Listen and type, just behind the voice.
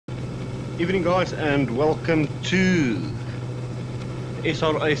Evening guys, and welcome to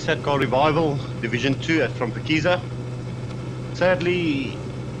SRA Satcar Revival Division 2 from Phakisa. Sadly,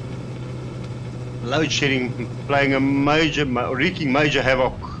 load shedding playing a wreaking major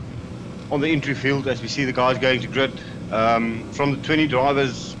havoc on the entry field as we see the guys going to grid. From the 20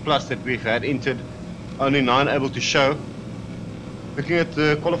 drivers plus that we've had entered, only 9 able to show. Looking at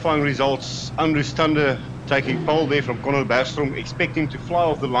the qualifying results, Andrew Stander taking pole there from Conor Bergstrom, expecting to fly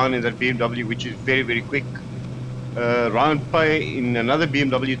off the line in that BMW, which is very, very quick. Ryan Pay in another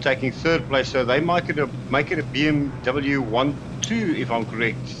BMW taking 3rd place, so they make it a BMW 1-2 if I'm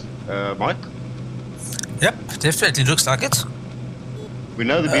correct, Mike? Yep, definitely looks like it. We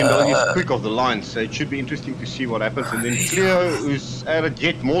know the BMW is quick off the line, so it should be interesting to see what happens. And then Cleo, who's added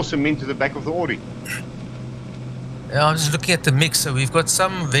yet more cement to the back of the Audi. Yeah, I'm just looking at the mix. So we've got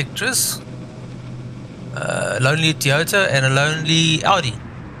some Vectras, lonely Toyota, and a lonely Audi.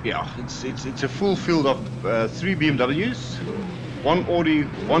 Yeah, it's a full field of 3 BMWs, 1 Audi,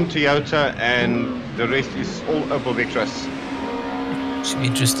 1 Toyota, and the rest is all Opel Vectras. Should be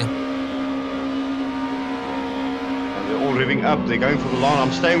interesting. And they're all revving up. They're going for the line.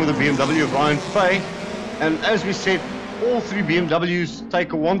 I'm staying with the BMW of Ryan Fay, and as we said, all 3 BMWs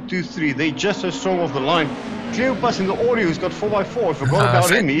take a 1-2-3. They're just so strong off the line. Cleopas in the Audi, who's got 4x4. I forgot about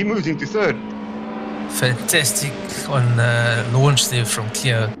him. He moves into 3rd. Fantastic on launch there from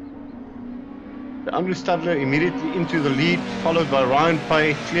Cleo. Andrew Stadler immediately into the lead, followed by Ryan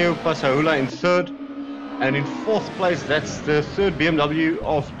Pay, Cleo Pasahula in 3rd, and in 4th place, that's the 3rd BMW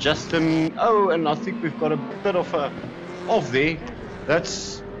of Justin. Oh, and I think we've got a bit of a off there.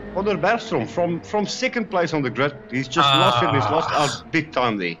 That's Conor Bergstrom from 2nd place on the grid. He's just lost it. He's lost out big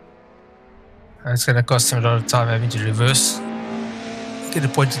time there. It's going to cost him a lot of time having to reverse, get a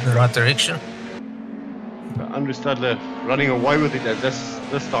point in the right direction. Andrew Stadler running away with it at this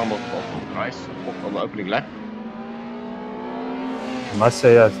time of the race on the opening lap. I must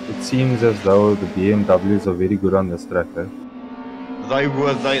say, it seems as though the BMWs are very good on this track. Eh?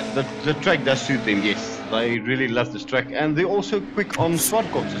 The track does suit them, yes. They really love this track, and they're also quick on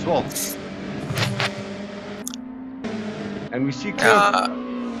Swartkots as well. And we see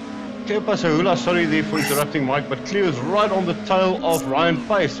Cleo Pasahula, sorry there for interrupting Mike, but Cleo's right on the tail of Ryan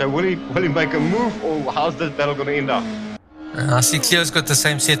Pay. So will he make a move, or how's this battle going to end up? I see Cleo's got the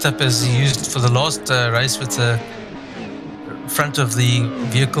same setup as he used for the last race, with the front of the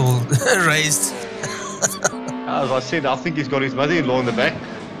vehicle raised. As I said, I think he's got his mother-in-law in the back.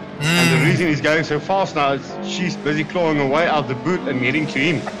 And the reason he's going so fast now is she's busy clawing away out the boot and getting to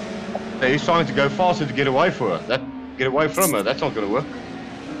him. So he's trying to go faster to get away from her. Get away from her. That's not going to work.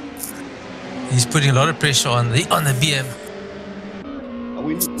 He's putting a lot of pressure on the BM.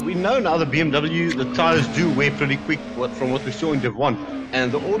 We know now the BMW, the tires do wear pretty quick from what we saw in Div 1.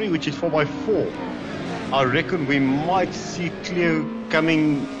 And the Audi, which is 4x4, I reckon we might see Cleo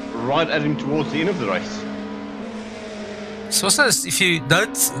coming right at him towards the end of the race. So also, if you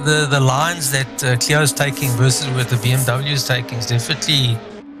note the lines that Cleo's taking versus what the BMW is taking, is definitely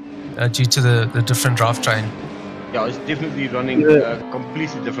due to the different drivetrain. Yeah, it's definitely running a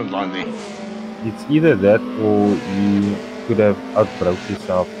completely different line there. It's either that, or you could have outbroke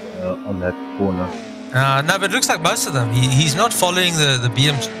yourself on that corner. No, but it looks like most of them. He's not following the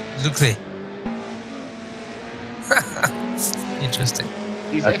BM. Look there. Interesting.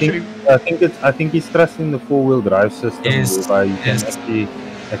 I think he's trusting the 4-wheel drive system, whereby you can actually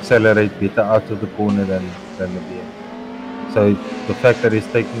accelerate better out of the corner than the BM. So the fact that he's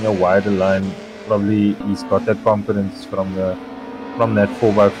taking a wider line, probably he's got that confidence from that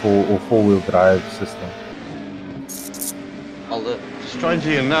 4x4 or 4-wheel drive system. Well,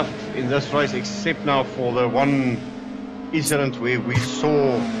 strangely enough, in this race, except now for the one incident where we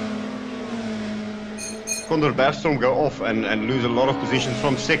saw Conor Bergstrom go off and lose a lot of positions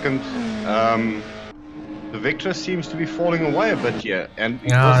from 2nd, the Vectra seems to be falling away a bit here. And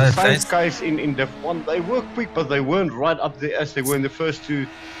it was the same case in Div 1. They were quick, but they weren't right up there as they were in the first two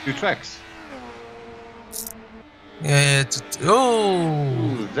tracks. Yeah.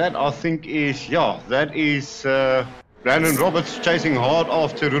 That I think is, that is Brandon Roberts chasing hard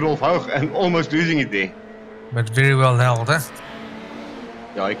after Rudolf Hoog and almost losing it there. But very well held, eh?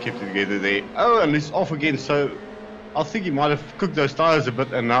 Yeah, he kept it together there. Oh, and he's off again, so I think he might have cooked those tires a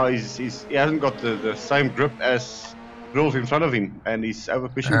bit, and now he hasn't got the same grip as Rudolf in front of him, and he's over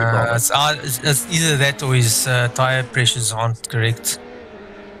pushing the car. It's either that or his tire pressures aren't correct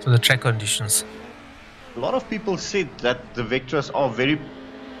for the track conditions. A lot of people said that the Vectras are very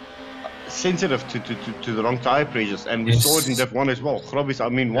sensitive to the wrong tire pressures, and we saw it in Div 1 as well. Grobis, I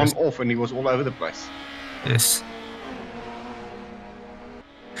mean, one off and he was all over the place. Yes.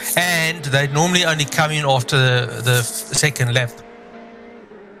 And they normally only come in after the second lap.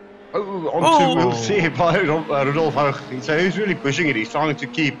 Oh, onto we'll see by Rudolf Hoog. So he's really pushing it. He's trying to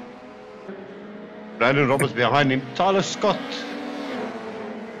keep Brandon Roberts behind him. Tyler Scott.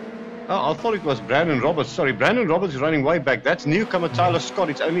 Oh, I thought it was Brandon Roberts. Sorry, Brandon Roberts is running way back. That's newcomer Tyler Scott.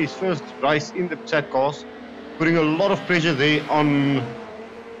 It's only his first race in the Satcars, putting a lot of pressure there on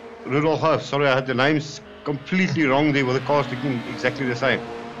Rudolf Hoog. Sorry, I had the names completely wrong there with the cars looking exactly the same.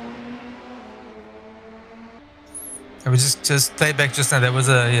 I was just play back just now. That was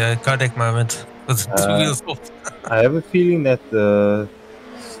a Kodak moment with 2 wheels off. I have a feeling that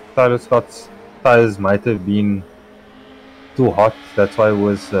Tyler Scott's tires might have been too hot. That's why he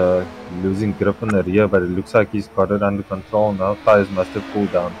was losing grip on the rear, but it looks like he's got it under control now. Tires must have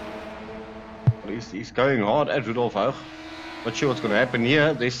cooled down. He's going hard at Rudolf Hoog. Not sure what's going to happen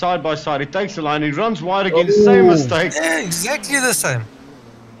here. They're side by side. He takes the line. He runs wide again. Same mistake. Yeah, exactly the same.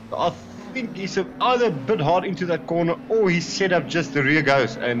 I think he's either a bit hard into that corner or he's set up just the rear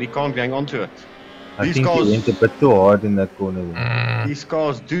goes and he can't hang on to it. I think he went a bit too hard in that corner. These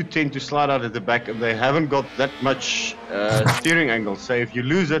cars do tend to slide out at the back and they haven't got that much steering angle. So if you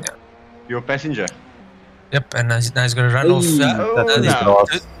lose it, you're a passenger. Yep, and now he's going to run off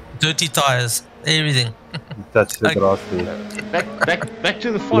dirty tires, everything. Touch the grass there. Back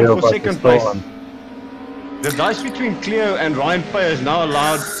to the fight for second place. The dice between Cleo and Ryan Payer has now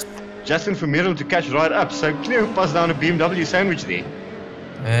allowed Justin Vermeulen to catch right up. So Cleo passed down a BMW sandwich there.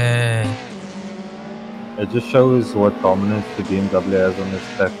 It just shows what dominance the BMW has on this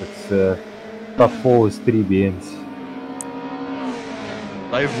track. It's top 4 is 3 BMs.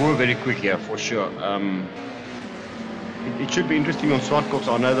 They were very quick here for sure. It should be interesting on Swartkops.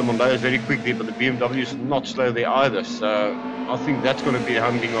 I know the Mondeo is very quick there, but the BMW is not slow there either. So I think that's going to be a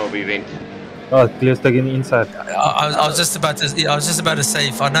humdinger of the event. Oh, Cleo's taking the inside. I was just about to say,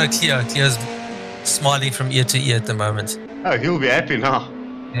 if I know Cleo's smiling from ear to ear at the moment. Oh, he'll be happy now.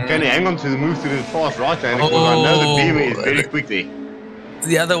 Can he hang on to the move to the fast right hand? Because I know the BMW is very quick there.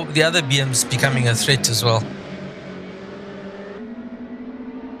 The other BM's becoming a threat as well.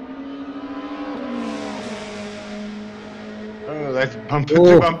 Oh, that's bumper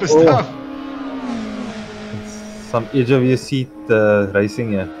to bumper stuff. Some edge of your seat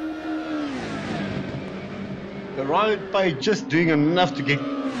racing here. The Ryan Payer just doing enough to get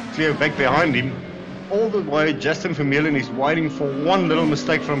Cleo back behind him. All the way, Justin Vermeulen is waiting for one little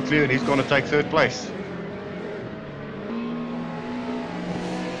mistake from Cleo and he's going to take third place.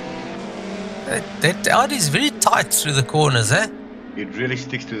 That Audi is very tight through the corners, eh? It really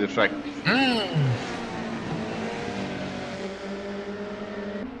sticks to the track.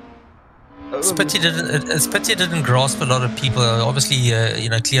 It's pity it didn't grasp a lot of people. Obviously,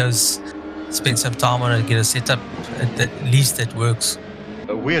 Cleo's spent some time on it to get a setup at least that works.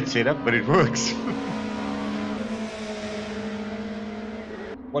 A weird setup, but it works.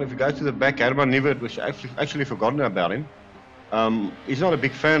 Well, if you go to the back, Herman Nivert, which actually forgotten about him. He's not a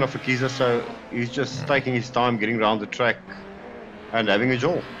big fan of Phakisa, so he's just taking his time getting around the track and having a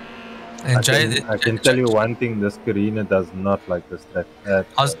jaw. And I can tell you one thing: this Carina does not like this track.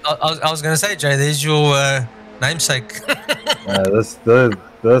 I was going to say, Jay, there's your namesake.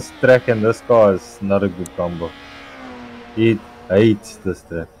 This track and this car is not a good combo. It hates this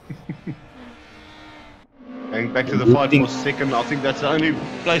track. Going back to the fight for second, I think that's the only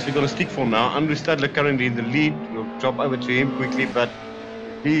place we're going to stick for now. Andrew Stadler currently in the lead. We'll drop over to him quickly, but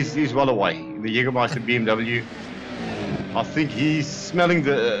he's well away. The Jägermeister BMW. I think he's smelling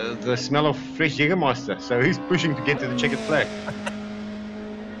the smell of fresh Jägermeister, so he's pushing to get to the checkered flag.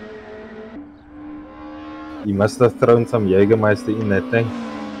 He must have thrown some Jägermeister in that thing.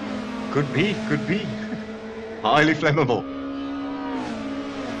 Could be. Highly flammable.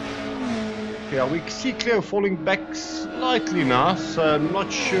 Yeah, we see Cleo falling back slightly now, so I'm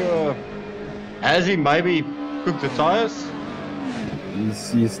not sure. Has he maybe cooked the tires?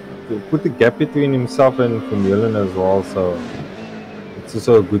 He's put the gap between himself and Vermeulen as well, so it's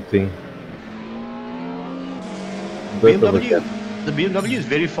also a good thing. The BMW is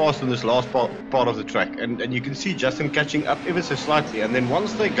very fast in this last part of the track, and you can see Justin catching up ever so slightly, and then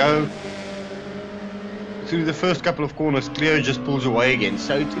once they go through the first couple of corners, Cleo just pulls away again.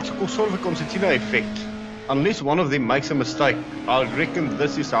 So it's sort of a concertina effect. Unless one of them makes a mistake, I reckon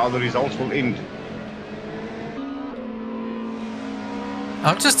this is how the results will end.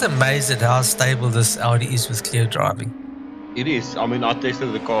 I'm just amazed at how stable this Audi is with Cleo driving. It is. I mean, I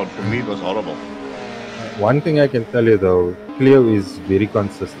tested the car. For me, it was horrible. One thing I can tell you though, Cleo is very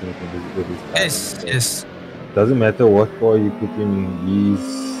consistent with his car. Yes. Doesn't matter what car you put him in,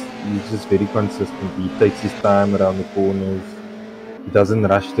 he's just very consistent. He takes his time around the corners. He doesn't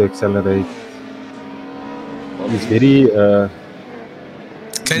rush to accelerate. He's very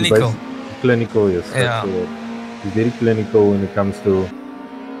clinical. Clinical, yes. Yeah. He's very clinical when it comes to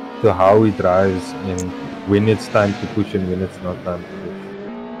how he drives and when it's time to push and when it's not time to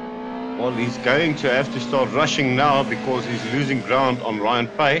push. Well, he's going to have to start rushing now because he's losing ground on Ryan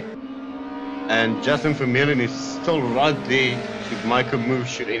Pay. And Justin Vermeulen is still right there to make a move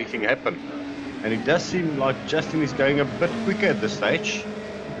should anything happen. And it does seem like Justin is going a bit quicker at this stage.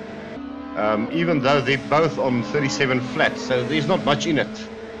 Even though they're both on 37 flat, so there's not much in it.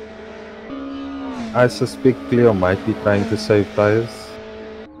 I suspect Cleo might be trying to save tires.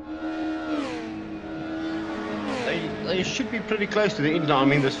 They should be pretty close to the end now. I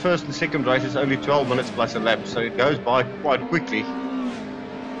mean, this first and second race is only 12 minutes plus a lap, so it goes by quite quickly.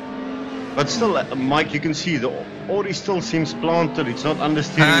 But still, Mike, you can see the Audi still seems planted. It's not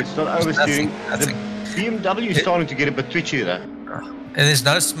understeering, it's not oversteering. The BMW is starting to get a bit twitchy there. And there's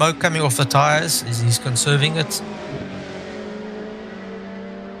no smoke coming off the tires. He's conserving it.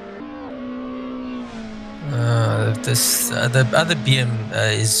 The other BM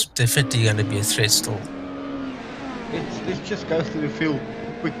is definitely going to be a threat still. Let's just go through the field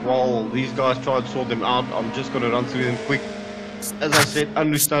quick while these guys try and sort them out. I'm just going to run through them quick. As I said,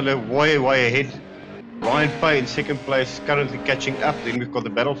 Andrew Stadler way ahead. Ryan Pay in second place, currently catching up. Then we've got the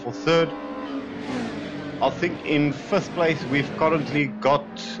battle for third. I think in fifth place we've currently got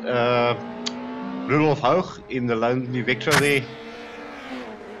Rudolf Hoog in the lonely Vectra there.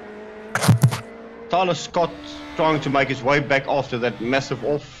 Tyler Scott trying to make his way back after that massive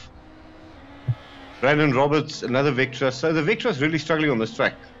off. Brandon Roberts, another Vectra. So the Vectra is really struggling on this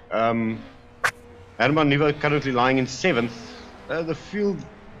track. Herman Nivo currently lying in seventh. The field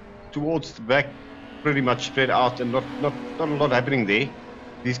towards the back pretty much spread out and not a lot happening there.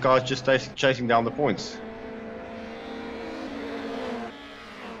 These guys just chasing down the points.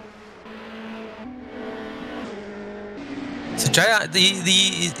 So Jay,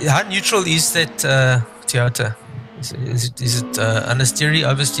 how neutral is that Toyota? Is it understeery,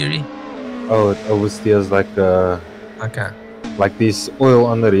 oversteery? Oh, it oversteers like okay, like this oil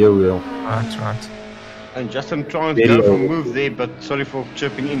on the rear wheel. Right. And Justin tried to go for a move there, but sorry for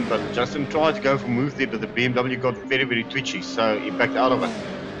chipping in, but Justin tried to go for a move there, but the BMW got very twitchy, so he backed out of it.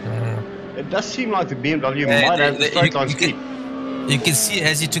 It does seem like the BMW might have the straight line speed. You can see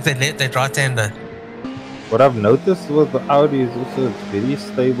as he took that right-hander. What I've noticed with the Audi is also it's very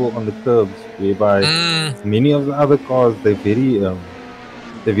stable on the curves, whereby many of the other cars they're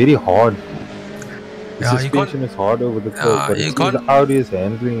very hard. The suspension is hard over the curve, but it seems the Audi is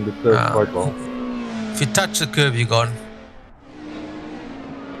handling the curve quite well. If you touch the curb, you're gone.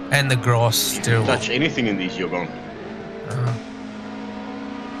 And the grass, terrible. Touch anything in these, you're gone.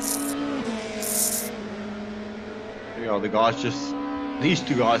 Yeah, the guys these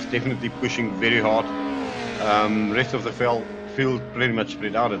two guys definitely pushing very hard. Rest of the field pretty much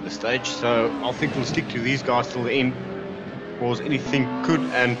spread out at this stage, so I think we'll stick to these guys till the end, because anything could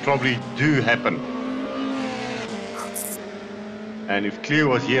and probably do happen. And if Cleo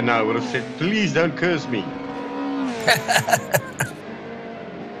was here now, I would have said, please don't curse me.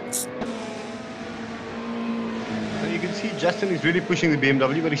 So you can see Justin is really pushing the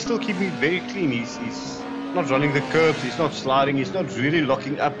BMW, but he's still keeping it very clean. He's not running the curbs, he's not sliding, he's not really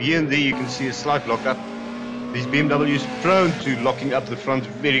locking up. Here and there you can see a slight lock up. This BMW is prone to locking up the front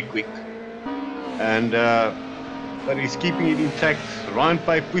very quick. And but he's keeping it intact. Ryan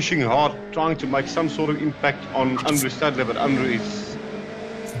Pay pushing hard, trying to make some sort of impact on Andrew Stadler, but Andrew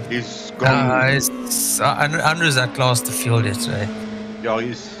is gone. Andrew's outclassed the field yesterday. Yeah,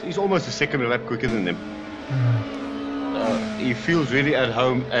 he's almost a second lap quicker than them. He feels really at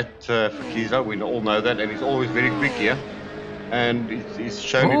home at Phakisa, we all know that, and he's always very quick here. And he's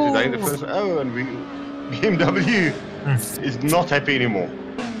shown it today in the first. And BMW is not happy anymore.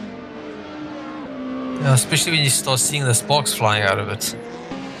 Yeah, especially when you start seeing the sparks flying out of it.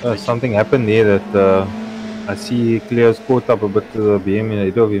 Something happened there that I see Cleo's caught up a bit to the BM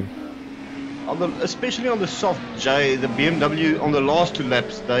ahead of him. Especially on the soft, Jay, the BMW on the last two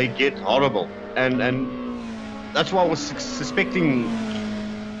laps, they get horrible. And that's why I was suspecting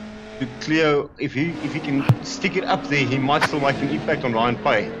Cleo, if he can stick it up there, he might still make an impact on Ryan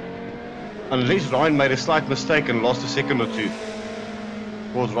Pay. Unless Ryan made a slight mistake and lost a second or two.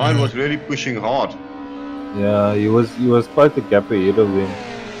 Because Ryan was really pushing hard. Yeah, he was quite a gap ahead of him.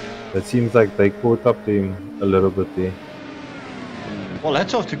 It seems like they caught up to him a little bit there. Well,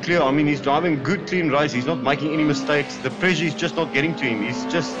 hats off to Cleo. I mean, he's driving good, clean race. He's not making any mistakes. The pressure is just not getting to him. He's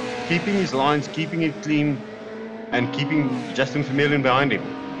just keeping his lines, keeping it clean, and keeping Justin Vermeulen behind him.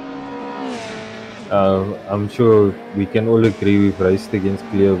 I'm sure we can all agree we've raced against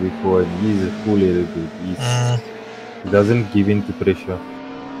Cleo before, and he's a cool-headed dude. He doesn't give in to pressure.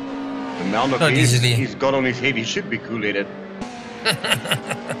 The amount of he's got on his head, he should be cool-headed.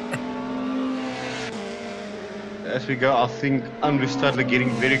 As we go, I think Andrew Stadler getting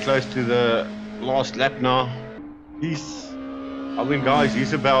very close to the last lap now. I mean, guys,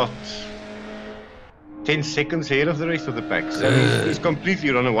 he's about 10 seconds ahead of the rest of the pack, so he's completely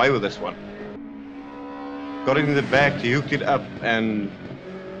run away with this one. Got it in the back, he hooked it up, and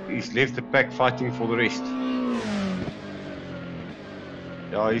he's left the pack fighting for the rest.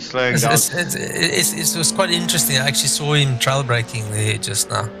 Yeah, he's slowing down. It was quite interesting. I actually saw him trail braking there just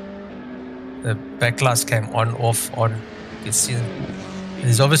now. The back lights came on, off, on. You can see them.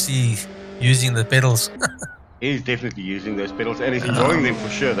 He's obviously using the pedals. He's definitely using those pedals, and he's enjoying them for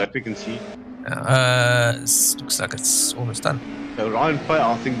sure, that we can see. Looks like it's almost done. So Ryan Pay,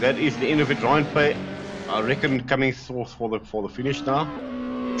 I think that is the end of it. Ryan Pay, I reckon, coming forth for the finish now.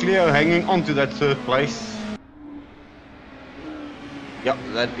 Cleo hanging on to that third place. Yep,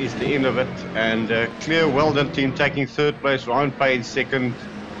 that is the end of it. And Cleo, well done team, taking third place. Ryan Pay in second.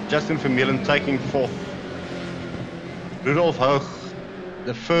 Justin Vermeulen taking fourth. Rudolf Hoog,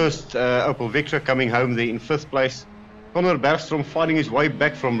 the first Opel Vectra, coming home there in fifth place. Conor Bergstrom fighting his way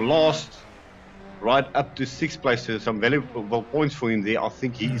back from last right up to sixth place. So some valuable points for him there. I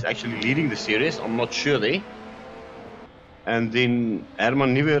think he's actually leading the series. I'm not sure there. And then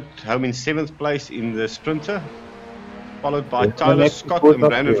Herman Nieuwert home in seventh place in the Sprinter, followed by Tyler Scott and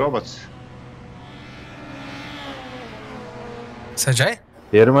Brandon Roberts. So Jay?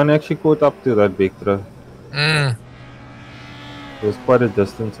 Herman actually caught up to that Vectra. It was quite a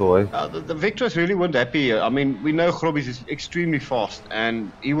distance away. The Vectras really weren't happy. I mean, we know Grobbies is extremely fast,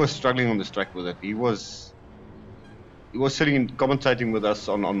 and he was struggling on this track with it. He was sitting and commentating with us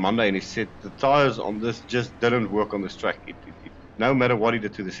on Monday, and he said the tires on this just didn't work on this track. No matter what he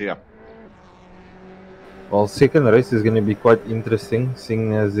did to the setup. Well, second race is going to be quite interesting,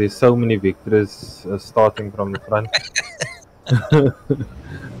 seeing as there's so many Vectras starting from the front.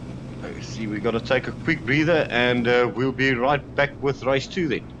 See, we got to take a quick breather, and we'll be right back with race 2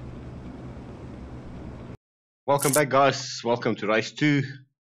 then. Welcome back, guys. Welcome to race 2,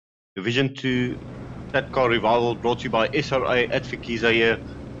 Division 2 Satcar Revival, brought to you by SRA at Phakisa here.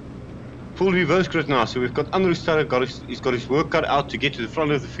 Full reverse grid now, so we've got Andrew Stadler, he's got his work cut out to get to the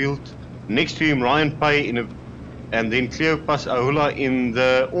front of the field. Next to him, Ryan Pay and then Cleopas Ahula in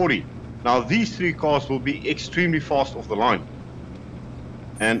the Audi. Now these three cars will be extremely fast off the line.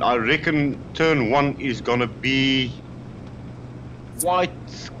 And I reckon turn 1 is gonna be quite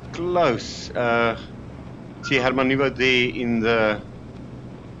close. See Herman Nieuwert there in the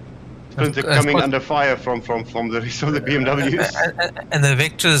Sprinter coming under fire from the rest of the BMWs. And the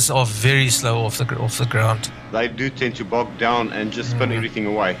Vectras are very slow off the ground. They do tend to bog down and just spin everything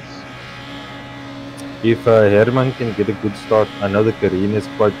away. If Herman can get a good start, I know the Carina is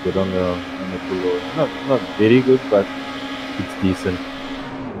quite good on the Polo. Not very good, but it's decent.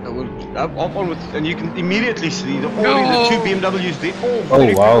 Up on with, and you can immediately see the two BMWs. They're all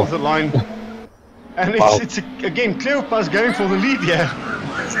very quick off the line, and it's again Cleopas going for the lead here.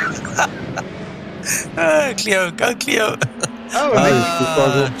 Cleo, go Cleo!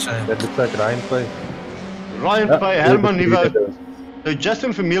 That looks like Ryan Pay. Ryan Pay, Herman Nieuwert. So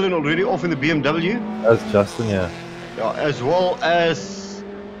Justin Vermeulen already off in the BMW. That's Justin, yeah. As well as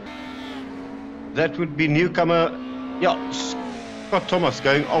that would be newcomer, Scott Thomas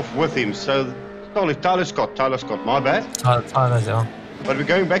going off with him. So Tyler Scott, my bad. Tyler, yeah. But we're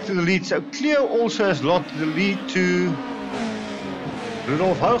going back to the lead. So Cleo also has lost the lead to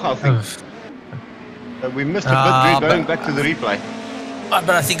Rudolf Hoog, I think. So we missed a bit going back to the replay. But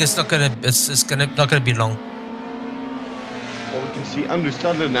I think it's not gonna be long. Well, we can see Andrew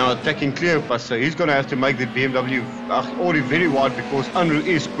Stadler now attacking Cleopas, so he's going to have to make the BMW already very wide because Andrew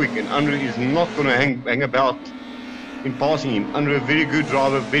is quick and Andrew is not going to hang about in passing him. Andrew, a very good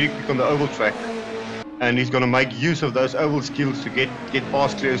driver, very quick on the oval track, and he's going to make use of those oval skills to get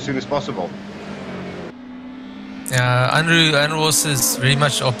past Cleo as soon as possible. Andrew also is very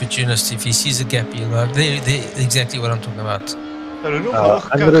much opportunist. If he sees a gap, he'll go. They're exactly what I'm talking about. So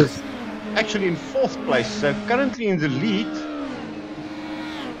Rudolf actually in 4th place, so currently in the lead.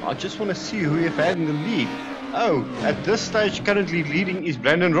 I just want to see who we've had in the lead. Oh, at this stage currently leading is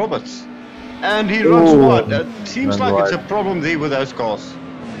Brandon Roberts. And he runs wide. It seems like it's a problem there with those cars.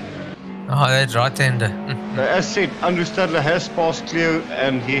 Oh, that's right-hander. As said, Andrew Stadler has passed Cleo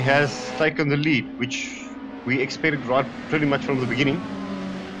and he has taken the lead, which we expected right pretty much from the beginning.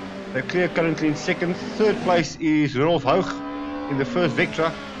 So Cleo currently in 2nd. 3rd place is Rudolf Hoog in the first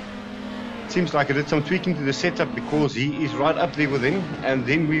Vectra. seems like I did some tweaking to the setup because he is right up there with him. And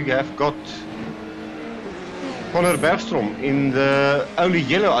then we have got Conor Bergstrom in the only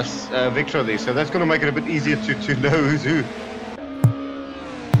yellow vector there. So that's going to make it a bit easier to know who's who.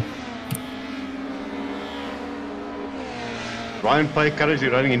 Ryan Pay currently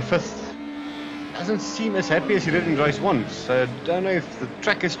running in 5th. Doesn't seem as happy as he did in race 1. So I don't know if the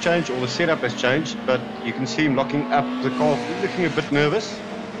track has changed or the setup has changed, but you can see him locking up the car, looking a bit nervous.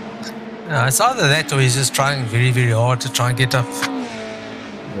 No, it's either that or he's just trying very, very hard to try and get up.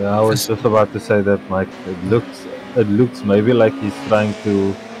 Yeah, I was just about to say that, Mike. It looks maybe like he's trying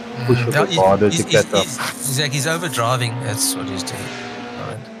to push a bit harder to catch up. He's overdriving. That's what he's doing.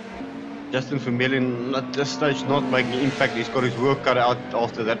 Right. Justin Vermeulen at this stage not making impact. He's got his work cut out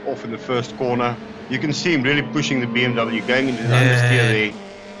after that off in the first corner. You can see him really pushing the BMW, going into the understeer there.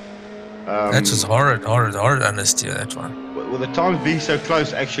 That's just horrid understeer, that one. With the times being so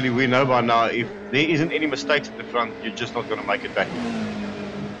close, actually, we know by now if there isn't any mistakes at the front, you're just not going to make it back.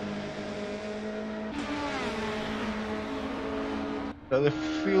 So the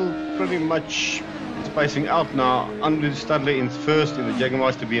field pretty much spacing out now. Andrew Studley in 1st in the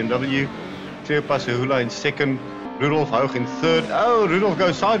Jägermeister BMW. Cleopas Hula in 2nd. Rudolf Hoog in 3rd. Oh, Rudolf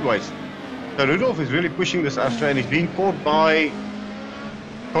goes sideways. So Rudolf is really pushing this Astra and he's being caught by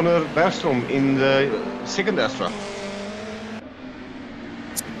Conor Bergstrom in the 2nd Astra.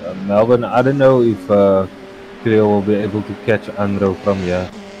 Melbourne, I don't know if Cleo will be able to catch Andro from here.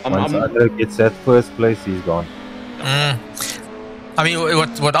 Once Andro gets that 1st place, he's gone. I mean,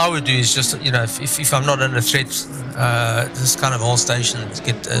 what I would do is just, you know, if I'm not under threat, just kind of all stations,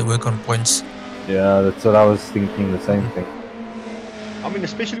 get work on points. Yeah, that's what I was thinking, the same thing. I mean,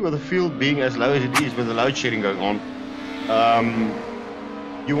 especially with the field being as low as it is with the load shedding going on,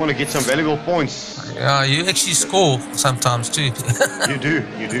 you want to get some valuable points. Yeah, you actually score sometimes too. You do.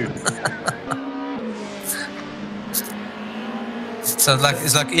 So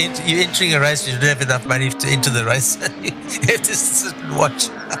it's like you're entering a race, you don't have enough money to enter the race. You have to sit and watch.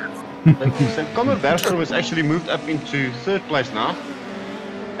 So Conor Bergstrom has actually moved up into 3rd place now.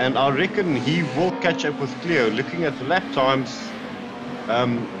 And I reckon he will catch up with Cleo. Looking at the lap times,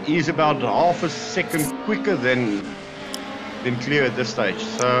 he's about half a second quicker than Cleo at this stage.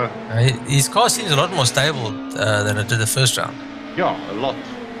 So his car seems a lot more stable than it did the first round. Yeah, a lot.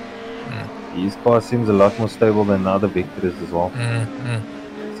 His car seems a lot more stable than other Victors as well.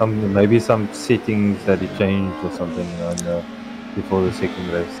 Maybe some settings that he changed or something before the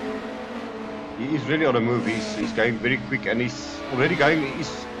 2nd race. He's really on a move. He's going very quick and he's already going.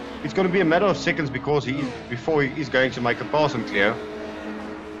 It's going to be a matter of seconds because before he is going to make a pass on Cleo.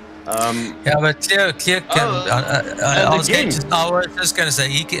 Yeah, but Cleo can. I was just going to say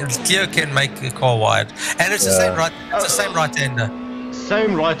Cleo can make the car wide, and it's the same right. It's the same right-hander.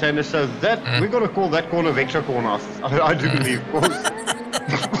 Same right-hander, so that we're going to call that corner Vector corner. I do believe,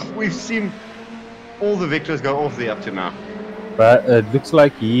 because we've seen all the Vectors go off there up to now. But it looks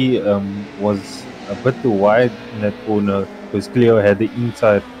like he was a bit too wide in that corner because Cleo had the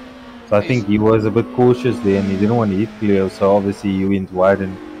inside. So I think he was a bit cautious there and he didn't want to hit Cleo, so obviously he went wide,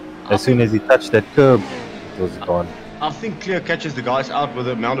 and as soon as he touched that curb, it was gone. I think Cleo catches the guys out with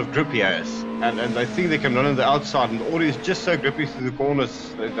the amount of grip he has. And they think they can run on the outside, and the audio is just so grippy through the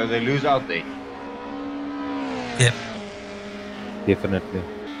corners that they lose out there. Yep. Definitely.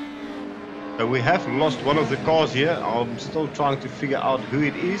 So we have lost one of the cars here. I'm still trying to figure out who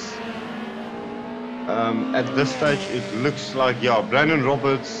it is. At this stage, it looks like, Brandon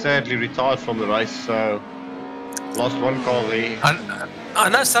Roberts sadly retired from the race, so lost one car there. I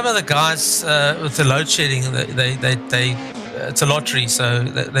know some of the guys with the load shedding, they it's a lottery, so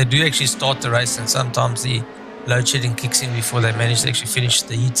they do actually start the race, and sometimes the load shedding kicks in before they manage to actually finish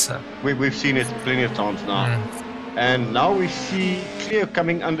the heat. So we've seen it plenty of times now. And now we see Cleo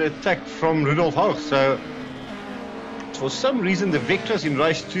coming under attack from Rudolf Hoog. So for some reason the Vectors in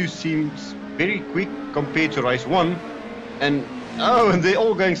race 2 seems very quick compared to race 1, and they're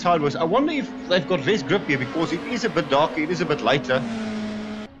all going sideways. I wonder if they've got less grip here because it is a bit darker, it is a bit later,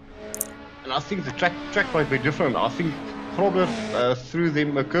 and I think the track might be different. I think Robert threw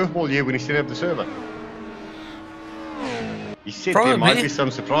them a curveball here when he set up the server. He said there might be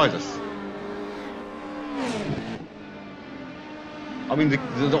some surprises. I mean, the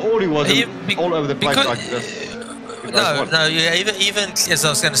audio wasn't all over the place like this. Even as I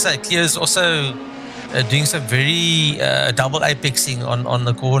was going to say, Cleo's also doing some very double apexing on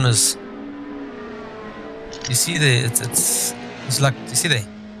the corners. You see there, it's like, you see there?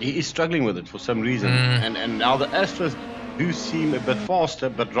 He is struggling with it for some reason, and now the Astros do seem a bit faster,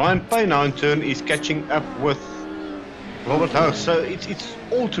 but Ryan Pay now in turn is catching up with Robert House. So it's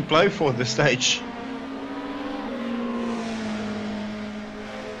all to play for at this stage.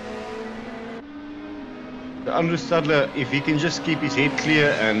 The Andrew Stadler, if he can just keep his head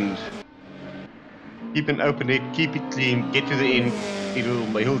clear and keep an open head, keep it clean, get to the end,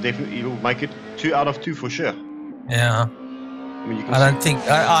 he'll make it 2 out of 2 for sure. Yeah. I mean, you can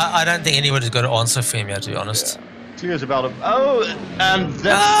I don't think anybody's got an answer for him yet, to be honest. Yeah. Clears about him. Oh, and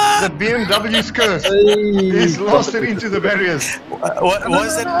that's the BMW's curse. He's lost it into the barriers. What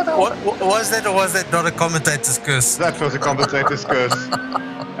was it? Was that or was that not a commentator's curse? That was a commentator's curse.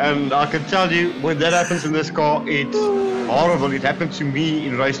 And I can tell you, when that happens in this car, it's horrible. It happened to me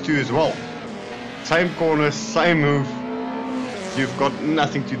in race 2 as well. Same corner, same move. You've got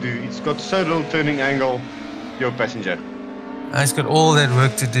nothing to do. It's got so little turning angle. You're a passenger. It's got all that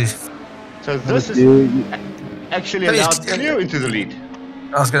work to do. So this is actually allowed Cleo into the lead.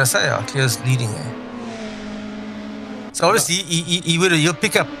 I was going to say, Cleo's leading there. So obviously he'll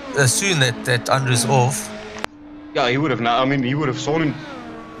pick up soon that Andrew's off. Yeah, he would have now. I mean, he would have saw him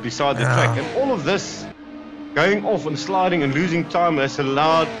beside the track. And all of this going off and sliding and losing time has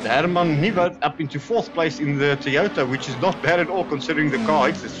allowed Herman Nivert up into 4th place in the Toyota, which is not bad at all considering the car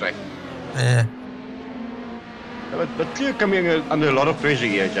hits this track. Yeah. But Cleo coming under a lot of pressure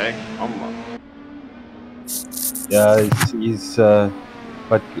here, Jay. Yeah,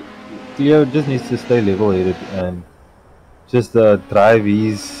 but Cleo just needs to stay level-headed and just drive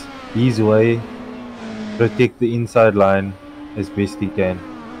his way, protect the inside line as best he can,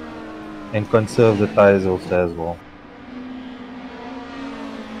 and conserve the tires also as well.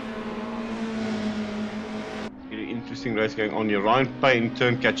 Very interesting race going on here. Ryan Payne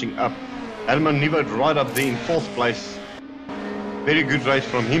turn catching up. Herman Nivert right up there in 4th place. Very good race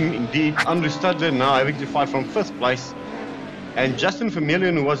from him indeed. Andrew Stadler now having to fight from 5th place. And Justin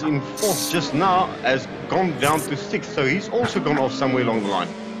Vermeulen, who was in 4th just now, has gone down to 6th. So he's also gone off somewhere along the line.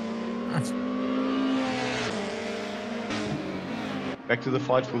 Back to the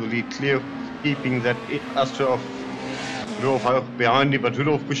fight for the lead. Cleo keeping that Astra of Rudolf behind him, but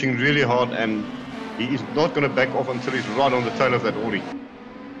Rudolf pushing really hard, and he is not going to back off until he's right on the tail of that Audi.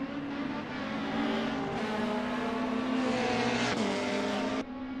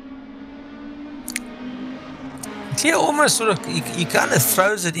 Cleo almost sort of, he kind of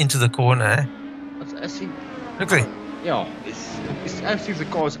throws it into the corner. Look at it. Yeah, it's as if the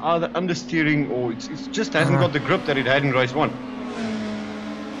car is either understeering or it just hasn't got the grip that it had in race 1.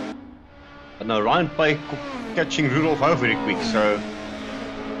 And now Ryan Pike catching Rudolf Howe very quick, so,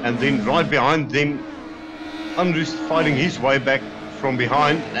 and then right behind them, Andrew's fighting his way back from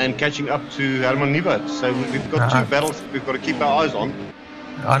behind and catching up to Herman Nivert. So we've got 2 battles we've got to keep our eyes on.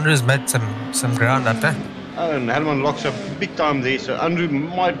 Andrew's made some ground up there. Oh, and Herman locks up big time there, so Andrew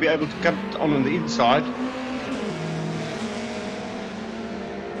might be able to cut on the inside.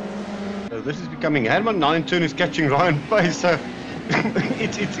 So this is becoming Herman. 9 turn is catching Ryan Pace, so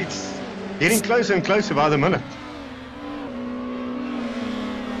it's getting closer and closer by the minute.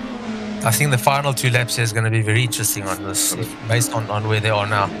 I think the final 2 laps here is going to be very interesting on this, based on where they are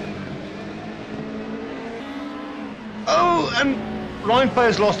now. Oh, and Ryan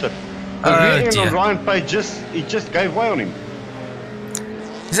Pace lost it. The rear end on Ryan Page just gave way on him.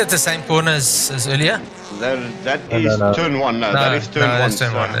 Is that the same corner as earlier? That is turn 1. No, that is turn 1. That's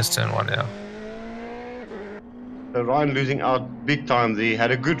turn 1. That's turn 1. Yeah. So Ryan losing out big time there. Had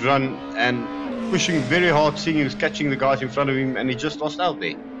a good run and pushing very hard, seeing he was catching the guys in front of him, and he just lost out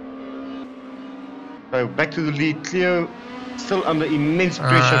there. So back to the lead. Cleo still under immense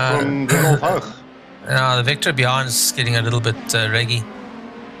pressure from Rudolf Hoog. Yeah, the Vector behind is getting a little bit reggy.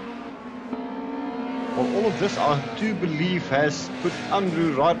 Well, all of this, I do believe, has put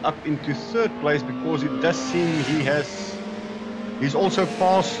Andrew right up into 3rd place, because it does seem he's also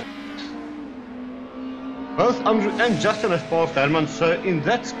passed, both Andrew and Justin has passed Herman, so in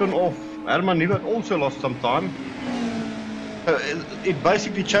that spin-off, Herman Nivert also lost some time. It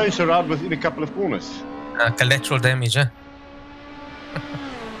basically changed around within a couple of corners. Collateral damage, eh?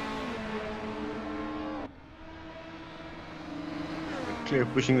 Clear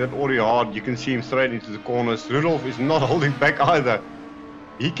pushing that Audi hard. You can see him straight into the corners. Rudolf is not holding back either.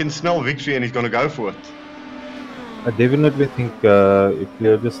 He can smell victory and he's going to go for it. I definitely think if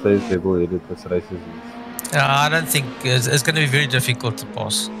Clear just stays level-headed, this race is easy. I don't think it's going to be very difficult to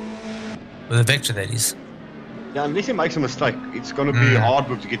pass. With a Vector, that is. Yeah, unless he makes a mistake, it's going to be hard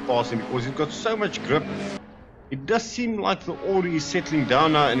work to get past him, because he's got so much grip. It does seem like the Audi is settling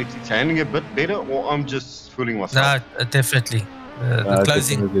down now and it's handling a bit better, or I'm just fooling myself. No, definitely. The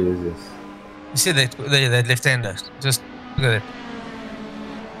closing. Definitely is, yes. You see that left-hander? Just look at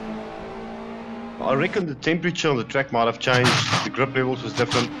that. I reckon the temperature on the track might have changed. The grip levels was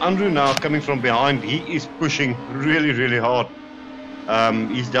different. Andrew now coming from behind, he is pushing really, really hard.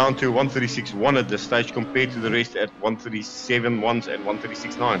 He's down to 136.1 at this stage compared to the rest at 137.1s and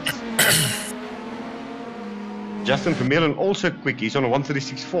 136.9s. Justin Vermeulen also quick. He's on a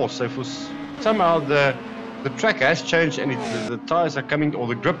 136.4. So for somehow the track has changed and the tires are coming, or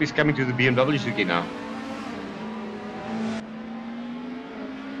the grip is coming to the BMWs again now.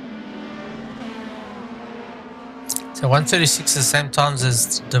 So 136 the same times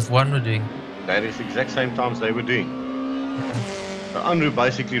as Div1 were doing. That is the exact same times they were doing. So Andrew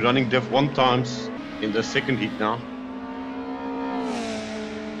basically running Div1 times in the second heat now.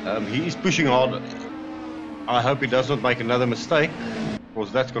 He is pushing hard. I hope he does not make another mistake,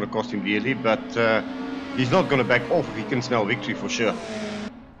 because that's going to cost him dearly, but he's not going to back off if he can smell victory for sure.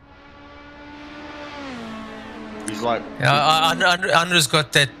 He's like... Yeah, Andrew's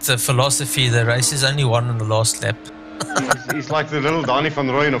got that philosophy, the race is only won on the last lap. he's like the little Danny van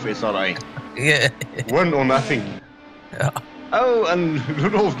Rooyen of SRA. Yeah. Win or nothing. Yeah. Oh, and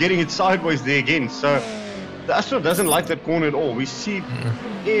Rudolph getting it sideways there again. So the Astro doesn't like that corner at all. We see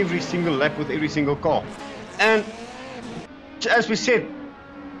every single lap with every single car. And as we said,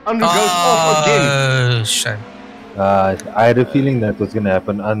 Andrew goes off again. Oh, shame. I had a feeling that was going to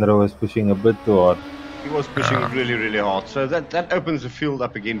happen. Andrew was pushing a bit too hard. He was pushing really, really hard. So that opens the field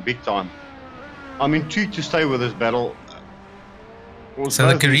up again big time. I'm intrigued to stay with this battle. So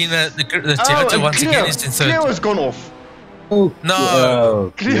the Carina, the Toyota once again is in third. Cleo has gone off. Oh,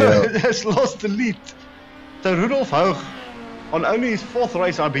 no! Cleo has lost the lead. So Rudolf Hoog, on only his fourth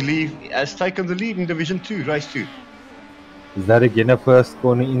race, I believe, has taken the lead in Division 2, Race 2. Is that again a first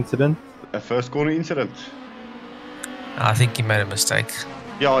corner incident? A first corner incident. I think he made a mistake.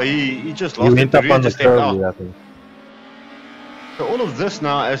 Yeah, he just lost He went up on the curve, I think. So all of this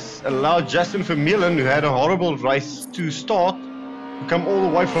now has allowed Justin Vermeulen, who had a horrible race to start, to come all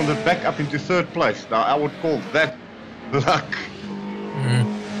the way from the back up into third place. Now I would call that luck.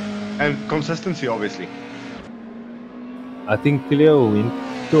 And consistency, obviously. I think Cleo went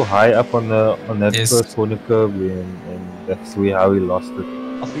too high up on that first corner curve, and that's how he lost it.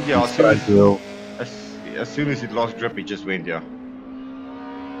 I think as soon as it lost grip, he just went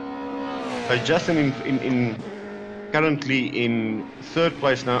So Justin currently in third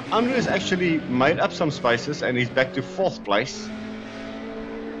place now. Andrew has actually made up some spaces and he's back to fourth place.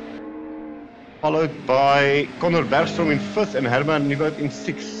 Followed by Conor Bergstrom in fifth and Herman Nivot in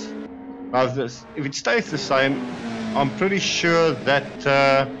sixth. Now if it stays the same, I'm pretty sure that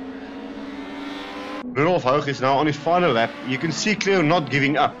Rudolf Hoog is now on his final lap. You can see Cleo not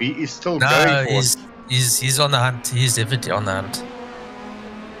giving up. He is still going for it. He's on the hunt. He's definitely on the hunt.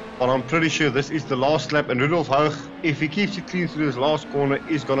 But I'm pretty sure this is the last lap, and Rudolf Hoog, if he keeps it clean through his last corner,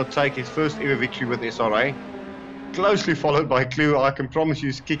 is going to take his first ever victory with SRA. Closely followed by Cleo. I can promise you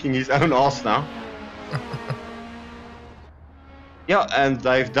he's kicking his own ass now. Yeah, and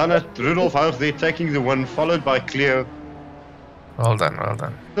they've done it. Rudolf Hoog there taking the win, followed by Cleo. Well done, well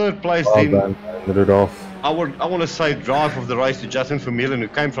done. Third place well done, Rudolf. I want to say drive of the race to Justin Vermeulen, who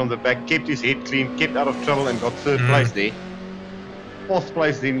came from the back, kept his head clean, kept out of trouble and got third place there. Fourth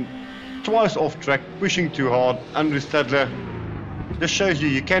place then, twice off track, pushing too hard. Andrew Stadler just shows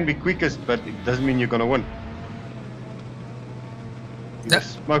you can be quickest, but it doesn't mean you're going to win.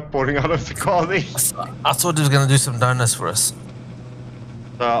 Smoke pouring out of the car there. I thought he was going to do some donuts for us.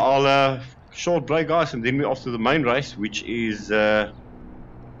 So I'll short break, guys, and then we're off to the main race, which is a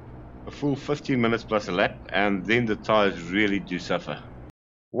full 15 minutes plus a lap, and then the tires really do suffer.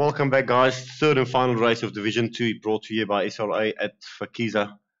 Welcome back, guys. Third and final race of Division 2 brought to you by SRA at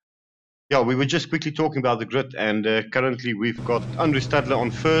Phakisa. Yeah, we were just quickly talking about the grid, and currently we've got Andrew Stadler on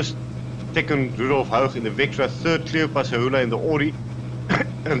first, second Rudolf Hoog in the Vectra, third Cleo Pasahula in the Audi,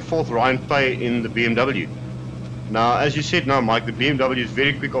 and fourth Ryan Pay in the BMW. Now, as you said now, Mike, the BMW is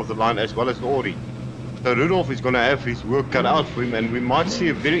very quick off the line as well as the Audi. So Rudolf is going to have his work cut out for him, and we might see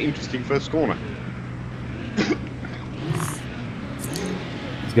a very interesting first corner.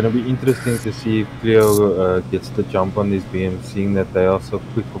 It's going to be interesting to see if Cleo gets the jump on this BM, seeing that they are so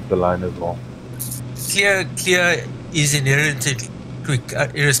quick off the line as well. Cleo is inherently quick,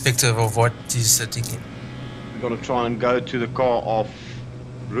 irrespective of what he's sitting in. We're going to try and go to the car of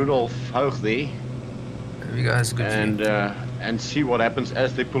Rudolf Hoog there. There we go, that's good. And see what happens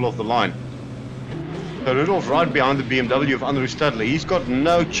as they pull off the line. So Rudolf right behind the BMW of Andrew Stadler. He's got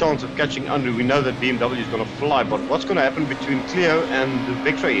no chance of catching Andrew. We know that BMW is going to fly, but what's going to happen between Cleo and the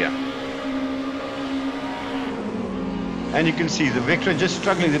Vectra here? And you can see the Vectra just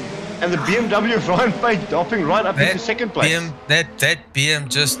struggling. And the BMW of Ryan Page dropping right up into second place. That BM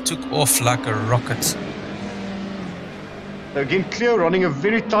just took off like a rocket. So again, Cleo running a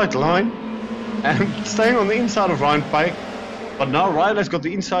very tight line and staying on the inside of Ryan Page. But now Ryan has got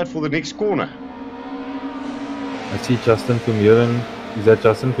the inside for the next corner. I see Justin Vermeulen. Is that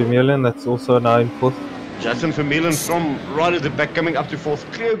Justin Vermeulen that's also now in fourth? Justin Vermeulen from right at the back coming up to fourth.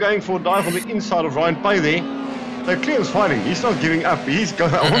 Cleo going for a dive on the inside of Ryan Pay there. So Cleo's fighting. He's not giving up. He's going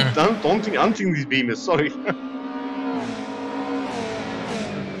hunting these beamers. Sorry.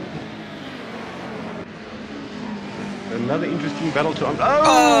 Another interesting battle to...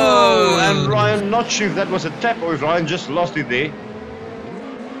 Oh! And Ryan, not sure if that was a tap or if Ryan just lost it there.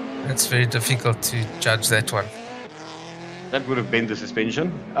 It's very difficult to judge that one. That would have bent the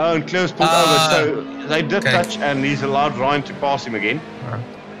suspension. Oh, and Cleo's pulled over, so they did touch, and he's allowed Ryan to pass him again.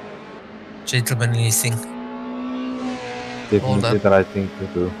 Gentlemanly thing. Definitely the right thing to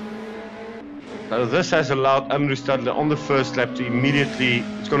do. So this has allowed Andrew Stadler on the first lap to immediately...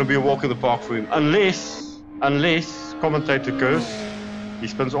 It's going to be a walk in the park for him. Unless commentator curse, he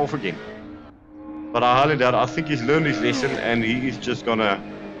spins off again. But I highly doubt. I think he's learned his lesson, and he is just going to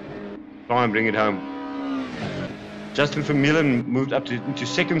try and bring it home. Justin Vermeulen moved up into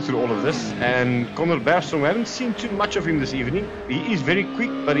second through all of this, and Conor Bergstrom, we haven't seen too much of him this evening. He is very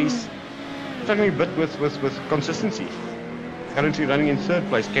quick, but he's struggling a bit with consistency. Currently running in third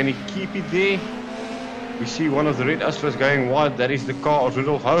place. Can he keep it there? We see one of the red Astras going wide. That is the car of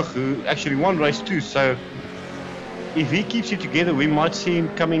Rudolf Hoog, who actually won race 2. So if he keeps it together, we might see him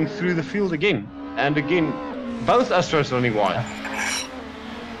coming through the field again. And again, both Astras running wide.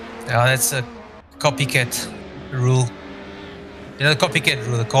 Yeah, that's a copycat rule. You know the copycat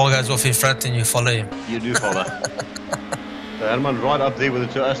rule, the car goes off in front and you follow him. You do follow. So Herman right up there with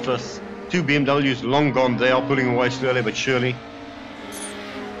the two Astras. Two BMWs long gone. They are pulling away slowly but surely.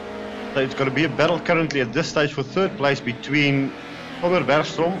 So it's going to be a battle currently at this stage for third place between Conor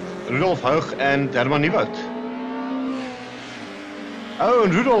Bergstrom, Rudolf Hoog and Herman Nieuwoud. Oh,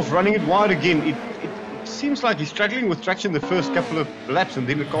 and Rudolf running it wide again. It seems like he's struggling with traction the first couple of laps, and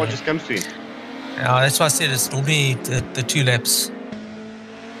then the car just comes to him. Yeah, that's why I said it's normally the 2 laps.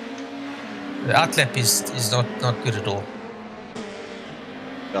 The out lap is not good at all.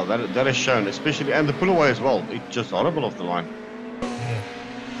 Well, that is shown, especially, and the pull away as well. It's just horrible off the line.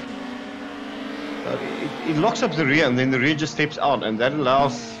 It locks up the rear, and then the rear just steps out, and that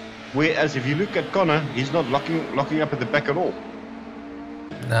allows. Whereas if you look at Conor, he's not locking up at the back at all.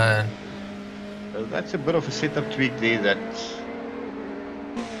 No. So that's a bit of a setup tweak there. That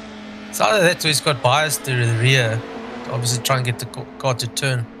it's either that or he's got bias to the rear, to obviously try and get the car to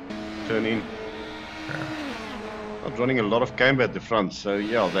turn in. Yeah. Not running a lot of camber at the front, so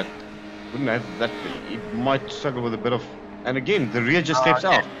yeah, that wouldn't have that. It might struggle with a bit of. And again, the rear just steps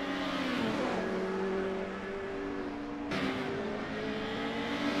out.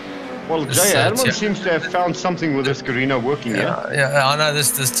 Well, Jay Herman seems to have found something with this Carino working here. Yeah, I know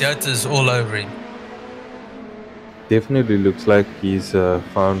this Toyota is all over him. Definitely looks like he's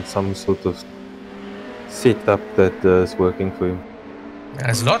found some sort of setup that is working for him.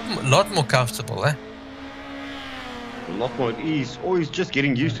 Yeah, it's a lot more comfortable, eh? A lot more at ease. Oh, he's just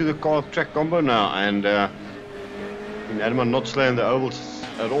getting used to the car track combo now, and Herman not slaying the ovals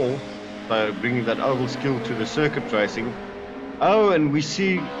at all, so bringing that oval skill to the circuit racing. Oh, and we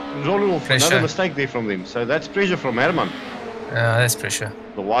see Roloff, another mistake there from them. So that's pressure from Herman. Yeah, that's pressure.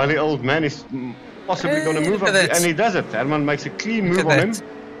 The wily old man is possibly going to move up, and he does it. Herman makes a clean move on him.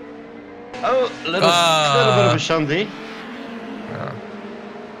 Oh, a little bit of a shunt there.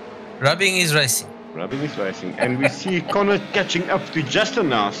 Rubbing is racing. Rubbing is racing. And we see Conor catching up to Justin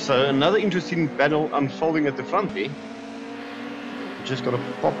now. So another interesting battle unfolding at the front there. Just got to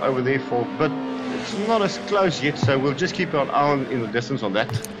pop over there for a bit. It's not as close yet, so we'll just keep our eye in the distance on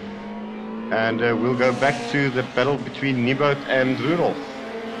that. And we'll go back to the battle between Nieuwoud and Rudolf.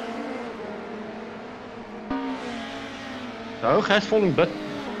 So Hoog has fallen back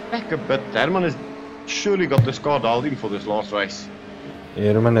a bit. Herman has surely got this car dialed in for this last race.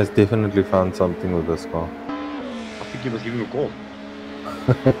 Herman has definitely found something with this car. I think you must give him a call.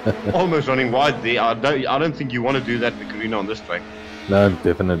 Almost running wide there. I don't think you want to do that with Carino on this track. No,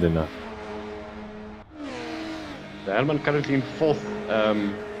 definitely not. The Herman currently in fourth.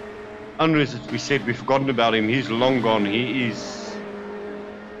 Unrest, as we said, we've forgotten about him. He's long gone. He is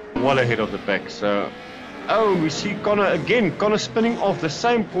well ahead of the pack. So, oh, we see Conor again. Conor spinning off the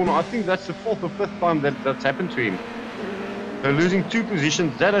same corner. I think that's the fourth or fifth time that's happened to him. So losing 2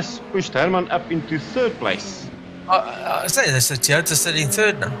 positions, that has pushed Herman up into third place. I say this, Toyota sitting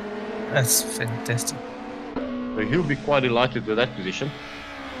third now. That's fantastic. So he'll be quite delighted with that position.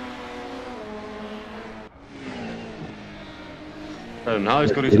 So now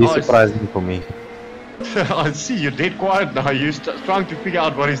he's got his Very eyes. surprising for me. I see, you're dead quiet now. You're trying to figure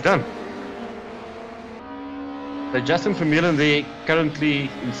out what he's done. So Justin Vermeulen there currently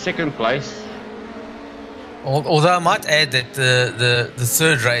in second place. Although I might add that the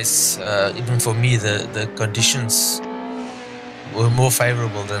third race, even for me, the conditions were more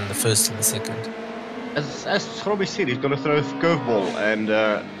favourable than the first and the second. As Robbie said, he's going to throw a curveball, and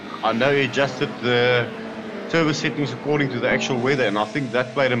I know he adjusted the service settings according to the actual weather, and I think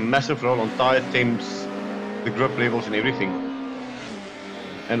that played a massive role on tyre temps, the grip levels and everything,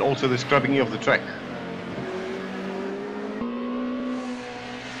 and also the scrubbing of the track.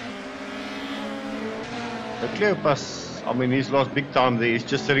 So Cleopas, I mean, he's lost big time there. He's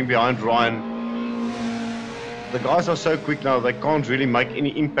just sitting behind Ryan. The guys are so quick now, they can't really make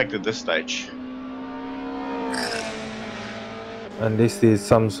any impact at this stage. Unless there's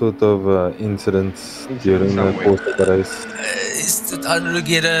some sort of incidents during the course of the race. I'm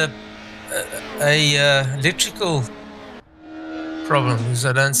looking at a electrical problem, because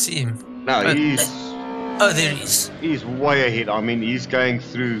I don't see him. No, he's... Oh, there he is. He's way ahead. I mean, he's going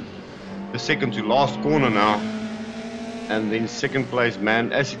through the second to last corner now. And then second place,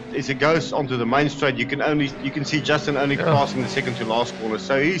 man. As it goes onto the main straight, you can see Justin only passing the second to last corner.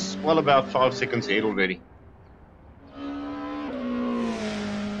 So he's well about 5 seconds ahead already.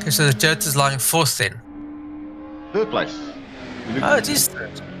 Okay, so the Toyota's lying fourth then. Third place. Oh, it is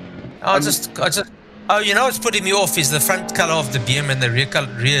third. Oh, you know what's putting me off is the front colour of the BM and the rear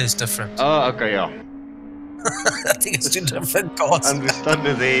is different. Oh, okay, yeah. I think it's two different cars. And we're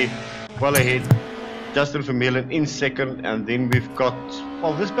starting there, well ahead. Justin Vermeulen in second, and then we've got...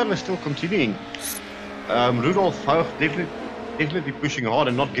 Well, this battle is still continuing. Rudolf Hoog definitely pushing hard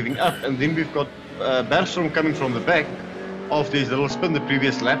and not giving up. And then we've got Bergstrom coming from the back after his little spin the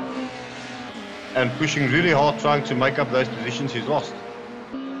previous lap, and pushing really hard, trying to make up those positions he's lost.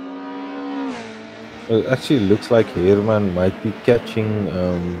 It actually looks like Herman might be catching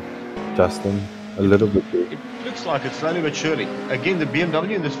Justin a little bit. It looks like it's slowly but surely. Again, the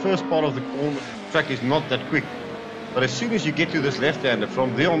BMW in this first part of the track is not that quick, but as soon as you get to this left-hander,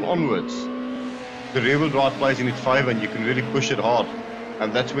 from there onwards, the rear-wheel drive plays in its favour, and you can really push it hard,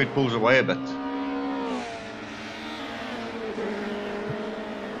 and that's where it pulls away a bit.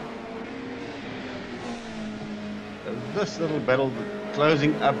 This little battle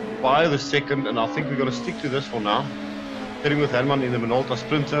closing up by the second, and I think we're going to stick to this for now. Sitting with Herman in the Minolta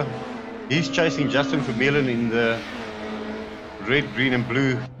Sprinter. He's chasing Justin Vermeulen in the red, green and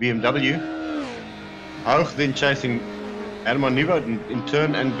blue BMW. Hoog then chasing Herman Nieuwe in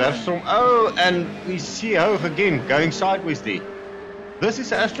turn, and Bergstrom. Oh, and we see Hoog again going sideways there. This is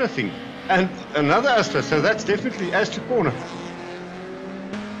the Astra thing. And another Astra, so that's definitely Astra corner.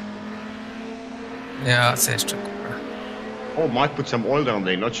 Yeah, it's Astra corner. Or might put some oil down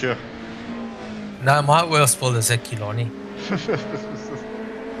there, not sure. No, my oil spilled is at Killarney.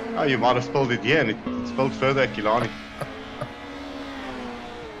 Oh, you might have spilled it here, and it spilled further at Killarney.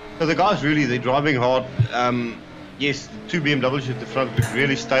 So the guys really, they're driving hard. Yes, the two BMWs at the front look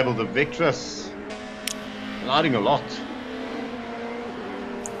really stable. The Vectras riding a lot.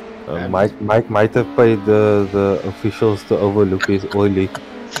 Mike might have paid the officials to overlook his oil leak.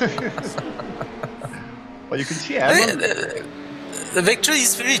 Well, you can see the Vectra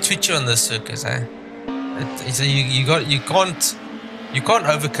is very twitchy on this circus, eh? You can't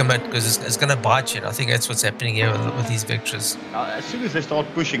overcommit because it's going to bite you. And I think that's what's happening here with these Vectras. As soon as they start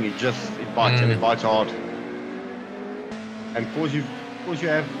pushing, it bites, and it bites hard. And of course you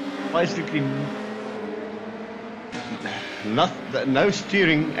have basically no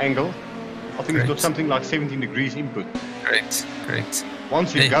steering angle. I think it's got something like 17 degrees input. Correct.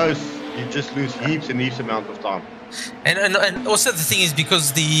 Once it goes, you just lose heaps and heaps amount of time. And also the thing is,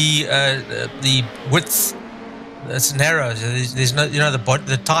 because the width, it's narrow. There's no,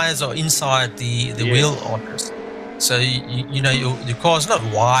 the tires are inside the wheel arches, so you know your car's not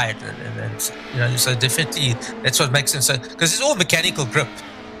wide, and so definitely that's what makes them so, because it's all mechanical grip.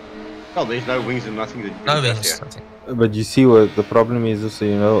 Oh, there's no wings and nothing. No wings, nothing. But you see what the problem is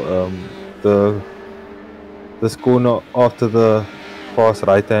also, this corner after the fast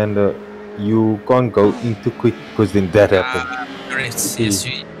right-hander, you can't go into quick because then that happens. Correct. Yes.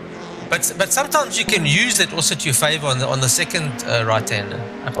 But sometimes you can use it also to your favour on the second right-hander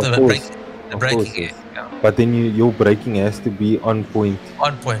after the braking. Yes. Yeah. But then your braking has to be on point.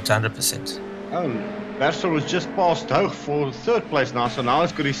 On point, 100%. Oh, Bergstrom was just past Hoog for third place now, so now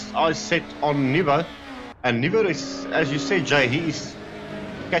he's got his eyes set on Nieuwe. And Nieuwe is, as you say, Jay, he's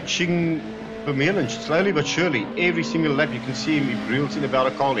catching Vermeulen slowly but surely. Every single lap you can see him, he reels in about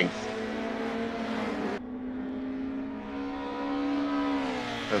a car length.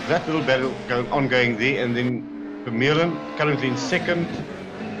 That little battle ongoing there, and then Vermeulen currently in second,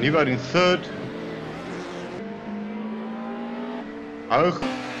 Nieuwhout in third. Hoog.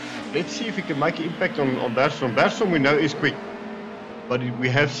 Let's see if he can make an impact on Bergstrom. Bergstrom we know is quick, but we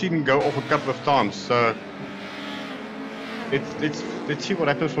have seen him go off a couple of times. So let's see what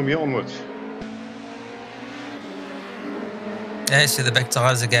happens from here onwards. Yeah, see the back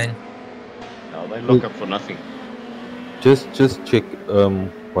tires again. No, they lock up for nothing. Just check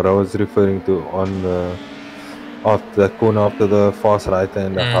what I was referring to on the after that corner after the fast right,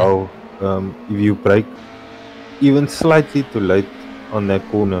 and how if you brake even slightly too late on that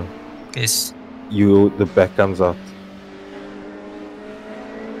corner, yes, the back comes out.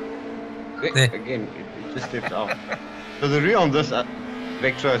 There. Again, it just stepped out. So the rear on this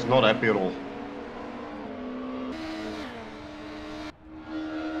Vectra is not happy at all.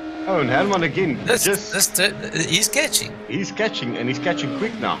 Oh, and Herman again. He's catching. He's catching, and he's catching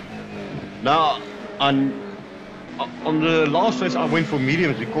quick now. Now, on the last race, I went for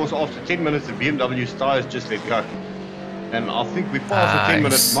mediums because after 10 minutes, the BMW tires just let go. And I think we passed the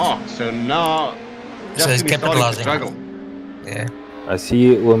 10-minute mark. So now, Justin is starting to struggle. Yeah. I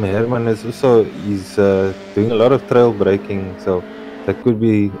see Herman is also doing a lot of trail braking, so that could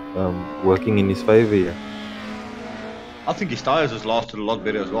be working in his favor here. I think his tires has lasted a lot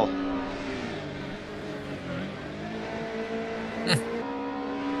better as well.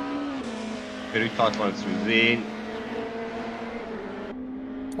 Very tight line through there.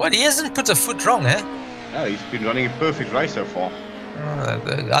 What, he hasn't put a foot wrong, eh? No, he's been running a perfect race so far.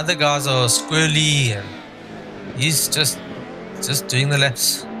 The other guys are squirrely, and he's just doing the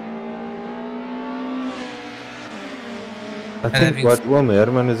laps. I think what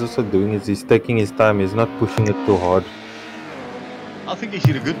Herman is also doing is he's taking his time. He's not pushing it too hard. I think he's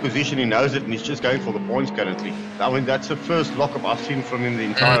in a good position. He knows it, and he's just going for the points currently. I mean, that's the first lock-up I've seen from him the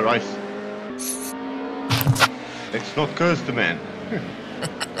entire race. Let's not curse the man.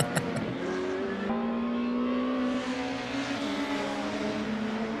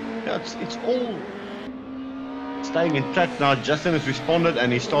 Yeah, it's all staying in track now. Justin has responded,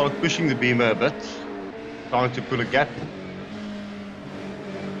 and he started pushing the Beamer a bit, trying to pull a gap.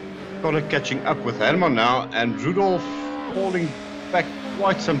 Connor catching up with Herman now, and Rudolph falling back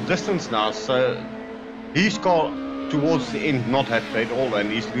quite some distance now, so his car towards the end not happy at all,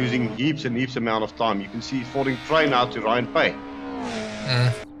 and he's losing heaps and heaps amount of time. You can see he's falling prey now to Ryan Pay.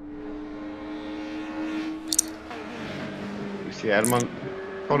 You see Herman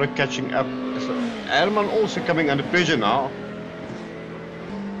Connor catching up. So Herman also coming under pressure now.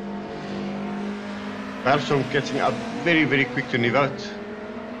 Bergstrom catching up very, very quick to Nieuwhout.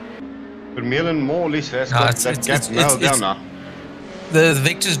 Vermeulen more or less has got that gap nailed down now. The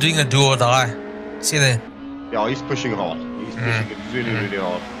Victor's doing a do or die. See there? Yeah, he's pushing hard. He's pushing it really, really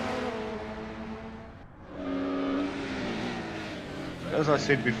hard. As I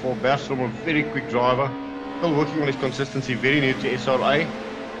said before, Bergstrom, a very quick driver. Still working on his consistency, very new to SRA.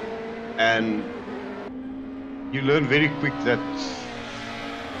 And you learn very quick that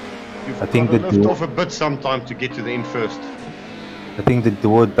you've got to lift off a bit sometime to get to the end first. I think the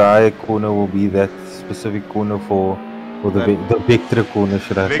do or die corner will be that specific corner for the Vectra corner,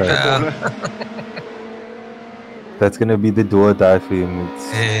 should I say. That's going to be the do or die for him.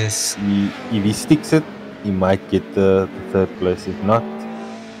 Yes. If he sticks it, he might get the third place. If not,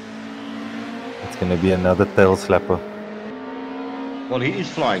 it's going to be another tail slapper. Well, he is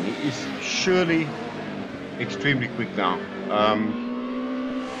flying. He is surely extremely quick now.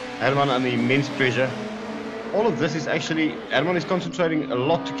 Herman under immense pressure. All of this is actually, Herman is concentrating a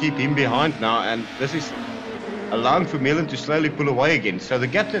lot to keep him behind now, and this is allowing Vermeulen to slowly pull away again. So the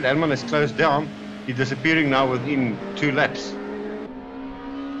gap that Herman has closed down is disappearing now within 2 laps.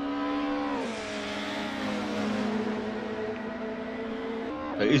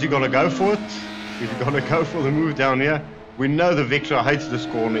 So is he going to go for it? Is he going to go for the move down here? We know the Vectra hates this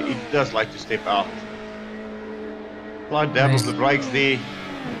corner. He does like to step out. Slight dab of the brakes there.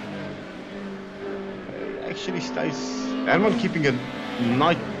 Actually stays. Herman keeping a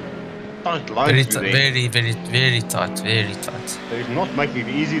nice tight line. Very tight. So he's not making it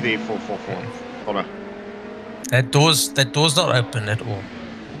easy there for Connor. That door's not open at all.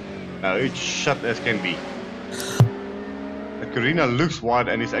 No, it's shut as can be. The Carina looks wide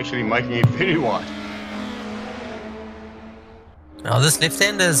and is actually making it very wide. Now this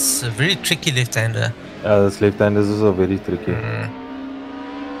left-hander is a very tricky left-hander. This left-hander is also very tricky.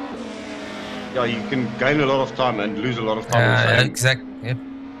 Yeah, you can gain a lot of time and lose a lot of time. Exactly. Yep.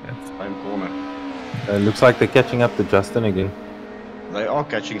 Same corner. Looks like they're catching up to Justin again. They are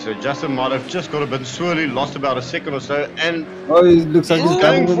catching, so Justin might have just got a bit swirly, lost about a second or so, and Oh, he looks like he's he's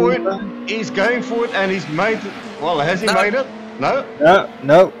going coming for in it. time. He's going for it, and he's made it. Well, has he made it? No?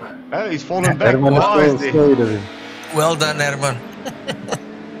 No. Oh, he's fallen back. Herman Why is is still there? ahead of him. Well done, Herman.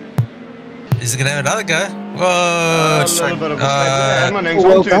 Is he going to have another go? Whoa, A little bit of a mistake. Herman hangs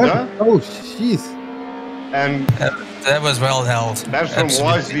well on to it, done. though. Oh, jeez. And that was well held. that's from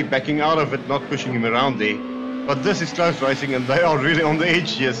wisely backing out of it, not pushing him around there. But this is close racing, and they are really on the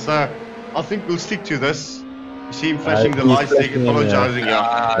edge here. So I think we'll stick to this. You see him flashing the lights, there, apologizing.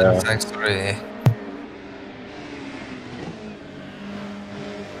 Thanks, sorry.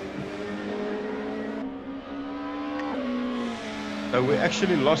 So we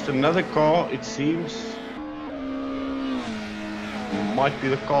actually lost another car, it seems. Might be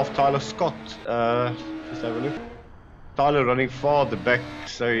the car of Tyler Scott. Just have a look. Tyler running far at the back,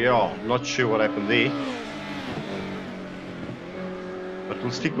 so yeah, not sure what happened there. But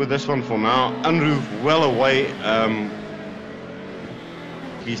we'll stick with this one for now. Unruh well away.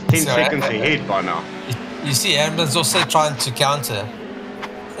 He's 10 seconds ahead by now. You see, Herman's also trying to counter.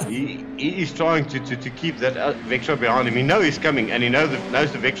 He is trying to keep that Vectra behind him. He knows he's coming, and he knows the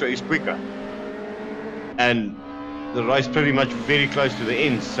Vectra is quicker. And the race pretty much very close to the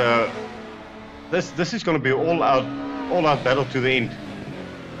end. So this is going to be all out battle to the end.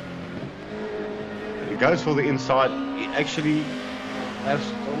 He goes for the inside. He actually has.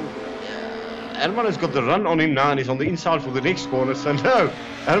 Herman has got the run on him now, and he's on the inside for the next corner. So no,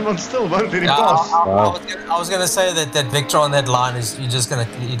 Herman still won't let him pass. I was going to say that Vector on that line is you're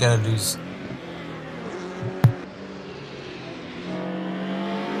gonna lose.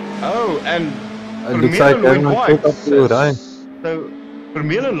 Oh, and It looks like Herman went wide. So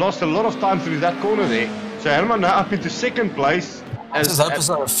Vermeulen lost a lot of time through that corner there. So Herman now up into second place. I just hope it's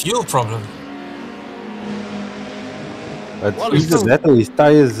not a fuel problem. But either that or his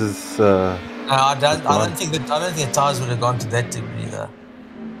tires is. No, I don't think the tires would have gone to that degree either.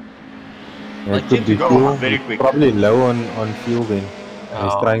 Yeah, it could be fuel. Very quick. Probably low on fuel then.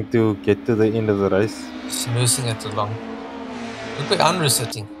 He's trying to get to the end of the race. Smoothing it along. Look where Unruh's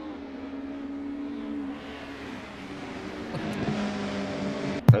sitting.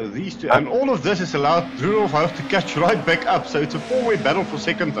 So these two, and all of this is allowed Rudolph House to catch right back up. So it's a four-way battle for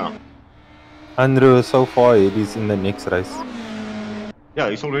second now. Unruh is so far ahead, he's in the next race. Yeah,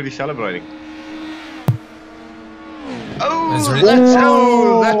 he's already celebrating. Oh,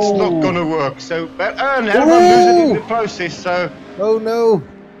 that's not gonna work. So, and Herman loses in the process. So, oh no!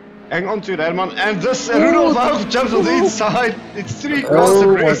 Hang on to it, Herman. And this Rudolph House jumps on the inside. It's 3 cars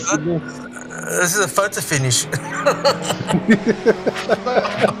abreast. This is a photo finish.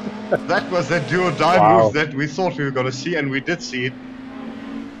 That was that do or die move that we thought we were gonna see, and we did see it.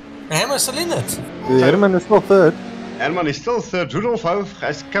 Herman's still in it. Herman is still third. Herman is still third. Rudolph House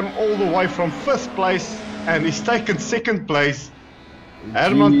has come all the way from 5th place and he's taken 2nd place.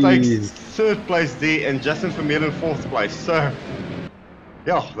 Herman takes 3rd place there and Justin Vermeulen 4th place. So,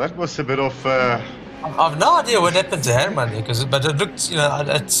 yeah, that was a bit of... I've no idea what happened to Herman here, but it looked,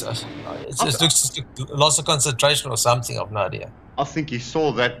 it just looks like loss of concentration or something. I've no idea. I think he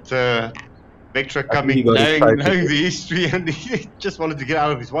saw that Vectra coming, knowing the history, and he just wanted to get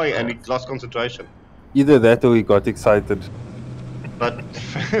out of his way and he lost concentration. Either that or he got excited. But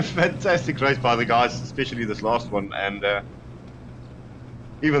fantastic race by the guys, especially this last one. And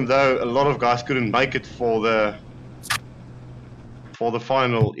even though a lot of guys couldn't make it for the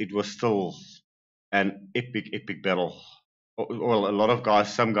final, it was still an epic battle. Well, a lot of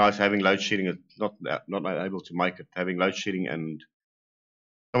guys, some guys having load shedding, not able to make it, having load shedding, and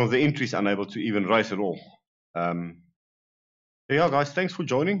some of the entries unable to even race at all. Yeah, guys, thanks for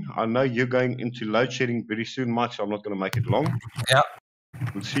joining. I know you're going into load shedding very soon, Mike, so I'm not going to make it long. Yeah.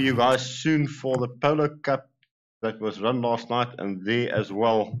 We'll see you guys soon for the Polo Cup that was run last night, and there as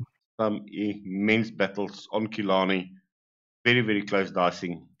well, some immense battles on Killarney. Very, very close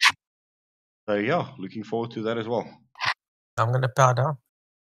dicing. So, yeah, looking forward to that as well. I'm going to power down.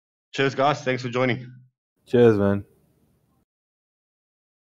 Cheers, guys. Thanks for joining. Cheers, man.